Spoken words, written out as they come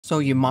So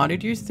you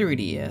modded your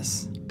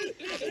 3DS.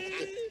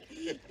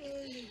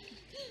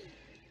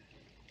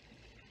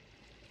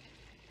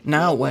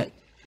 Now what?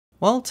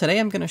 Well, today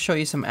I'm going to show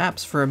you some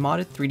apps for a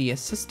modded 3DS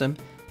system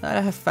that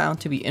I have found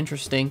to be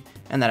interesting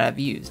and that I've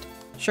used.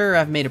 Sure,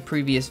 I've made a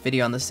previous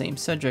video on the same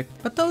subject,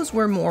 but those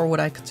were more what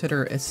I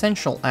consider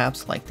essential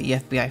apps like the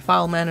FBI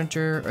File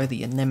Manager or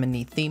the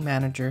Anemone Theme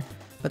Manager,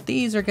 but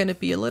these are going to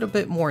be a little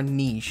bit more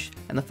niche.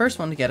 And the first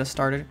one to get us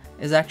started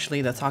is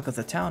actually the talk of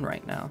the town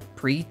right now,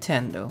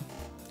 Pretendo.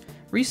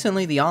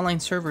 Recently, the online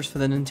servers for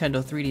the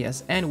Nintendo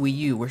 3DS and Wii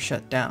U were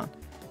shut down,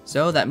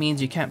 so that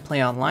means you can't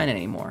play online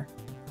anymore.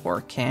 Or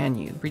can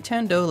you?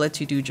 Pretendo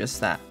lets you do just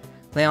that,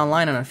 play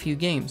online on a few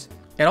games.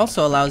 It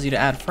also allows you to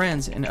add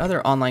friends and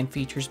other online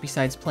features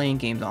besides playing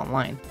games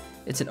online.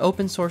 It's an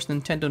open source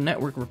Nintendo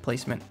Network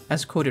replacement,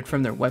 as quoted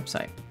from their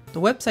website.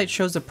 The website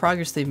shows the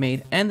progress they've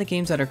made and the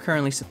games that are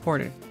currently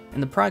supported. In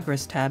the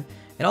Progress tab,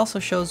 it also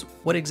shows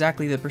what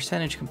exactly the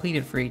percentage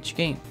completed for each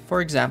game. For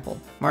example,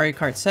 Mario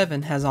Kart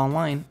 7 has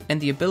online and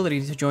the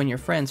ability to join your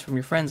friends from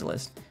your friends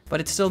list,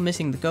 but it's still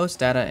missing the ghost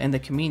data and the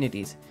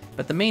communities.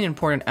 But the main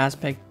important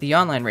aspect, the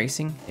online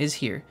racing, is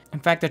here. In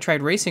fact, I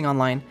tried racing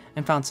online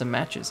and found some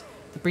matches.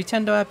 The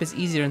Pretendo app is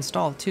easy to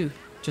install too.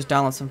 Just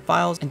download some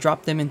files and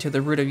drop them into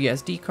the root of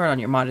USD card on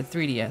your modded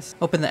 3DS.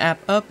 Open the app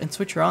up and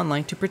switch your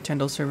online to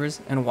Pretendo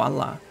servers and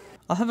voila.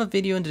 I'll have a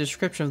video in the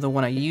description of the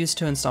one I used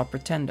to install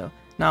Pretendo.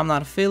 Now, I'm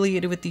not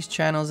affiliated with these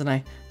channels and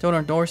I don't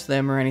endorse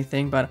them or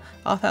anything, but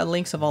I'll have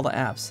links of all the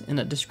apps in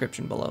the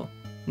description below.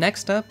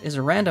 Next up is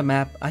a random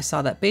app I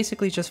saw that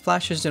basically just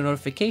flashes the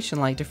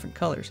notification light different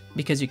colors,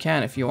 because you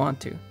can if you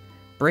want to.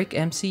 Break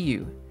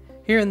MCU.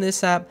 Here in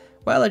this app,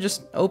 well, it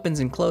just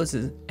opens and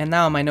closes, and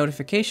now my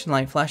notification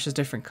light flashes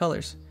different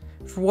colors.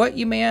 For what,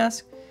 you may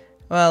ask?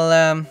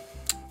 Well,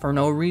 for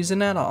no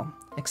reason at all,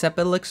 except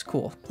it looks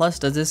cool. Plus,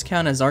 does this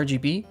count as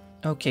RGB?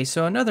 Okay,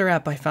 so another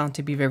app I found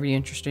to be very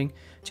interesting.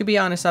 To be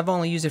honest, I've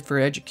only used it for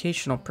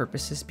educational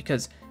purposes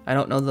because I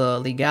don't know the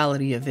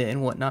legality of it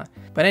and whatnot.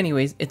 But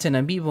anyways, it's an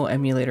amiibo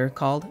emulator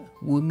called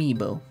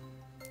Wuumibo.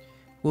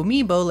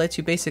 Wuumibo lets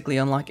you basically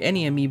unlock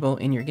any amiibo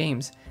in your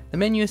games. The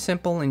menu is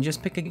simple and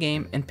just pick a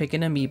game and pick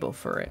an amiibo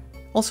for it.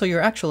 Also,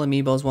 your actual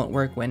amiibos won't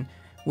work when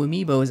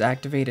Wuumibo is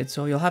activated,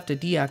 so you'll have to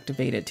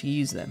deactivate it to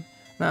use them.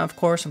 Now, of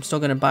course, I'm still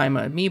going to buy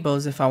my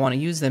amiibos if I want to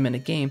use them in a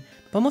game,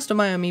 but most of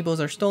my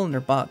amiibos are still in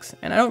their box,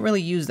 and I don't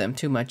really use them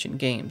too much in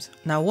games.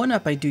 Now, one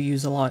app I do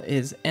use a lot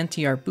is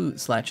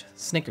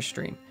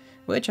NTR/Boot/SnickerStream,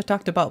 which I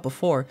talked about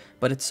before,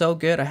 but it's so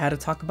good I had to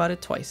talk about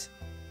it twice.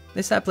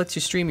 This app lets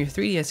you stream your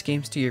 3DS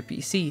games to your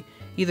PC,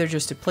 either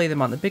just to play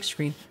them on the big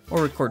screen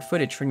or record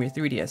footage from your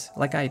 3DS,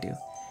 like I do.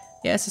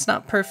 Yes, it's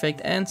not perfect,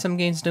 and some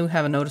games do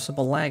have a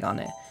noticeable lag on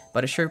it,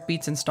 but it sure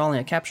beats installing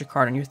a capture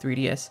card on your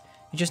 3DS.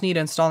 You just need to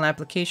install an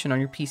application on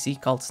your PC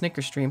called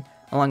SnickerStream,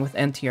 along with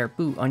NTR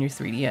Boot on your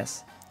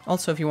 3DS.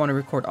 Also, if you want to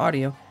record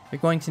audio, you're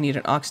going to need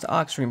an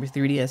aux-to-aux from your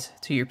 3DS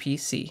to your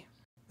PC.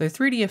 The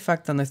 3D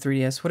effect on the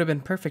 3DS would have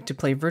been perfect to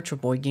play Virtual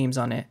Boy games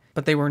on it,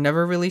 but they were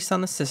never released on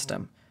the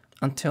system.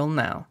 Until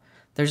now.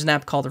 There's an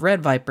app called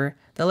Red Viper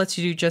that lets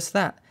you do just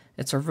that.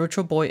 It's a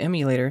Virtual Boy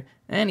emulator,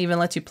 and even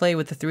lets you play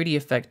with the 3D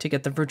effect to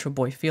get the Virtual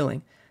Boy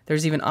feeling.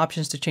 There's even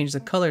options to change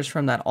the colors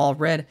from that all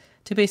red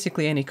to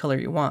basically any color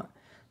you want.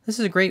 This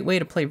is a great way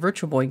to play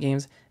Virtual Boy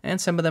games, and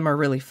some of them are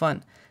really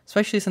fun,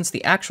 especially since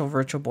the actual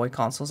Virtual Boy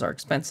consoles are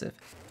expensive,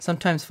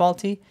 sometimes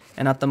faulty,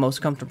 and not the most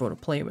comfortable to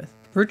play with.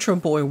 Virtual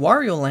Boy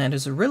Wario Land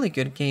is a really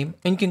good game,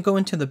 and you can go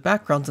into the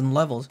backgrounds and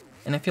levels,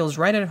 and it feels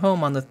right at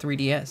home on the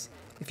 3DS.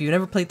 If you've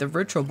never played the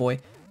Virtual Boy,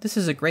 this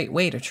is a great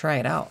way to try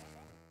it out.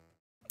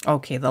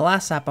 Okay, the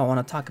last app I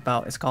want to talk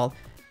about is called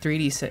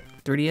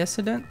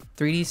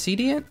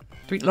 3DCdient?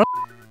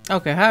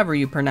 Okay, however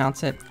you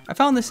pronounce it. I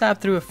found this app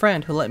through a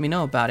friend who let me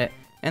know about it,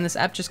 and this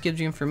app just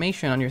gives you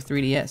information on your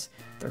 3DS.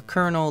 Their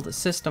kernel, the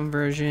system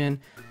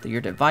version,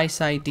 your device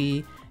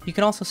ID. You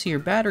can also see your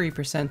battery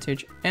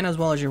percentage, and as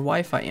well as your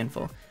Wi-Fi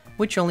info,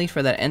 which you'll need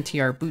for that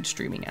NTR Boot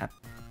streaming app.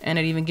 And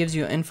it even gives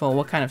you info on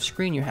what kind of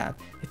screen you have,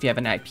 if you have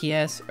an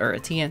IPS or a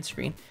TN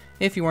screen,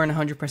 if you weren't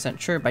 100%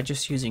 sure by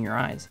just using your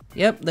eyes.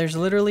 Yep, there's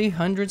literally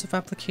hundreds of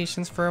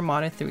applications for a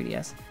modded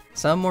 3DS,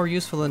 some more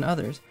useful than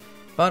others,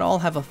 but all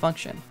have a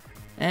function.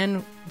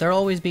 And there'll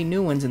always be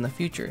new ones in the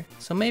future,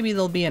 so maybe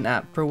there'll be an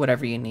app for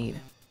whatever you need.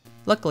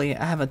 Luckily,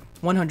 I have a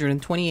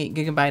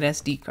 128GB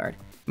SD card,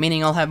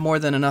 meaning I'll have more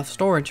than enough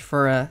storage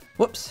for a...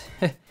 Whoops!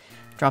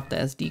 Dropped the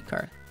SD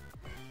card.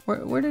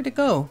 Where did it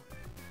go?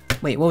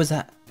 Wait, what was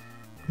that?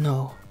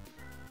 No,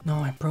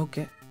 I broke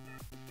it.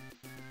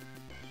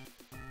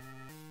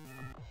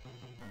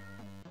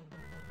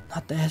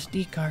 Not the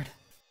SD card.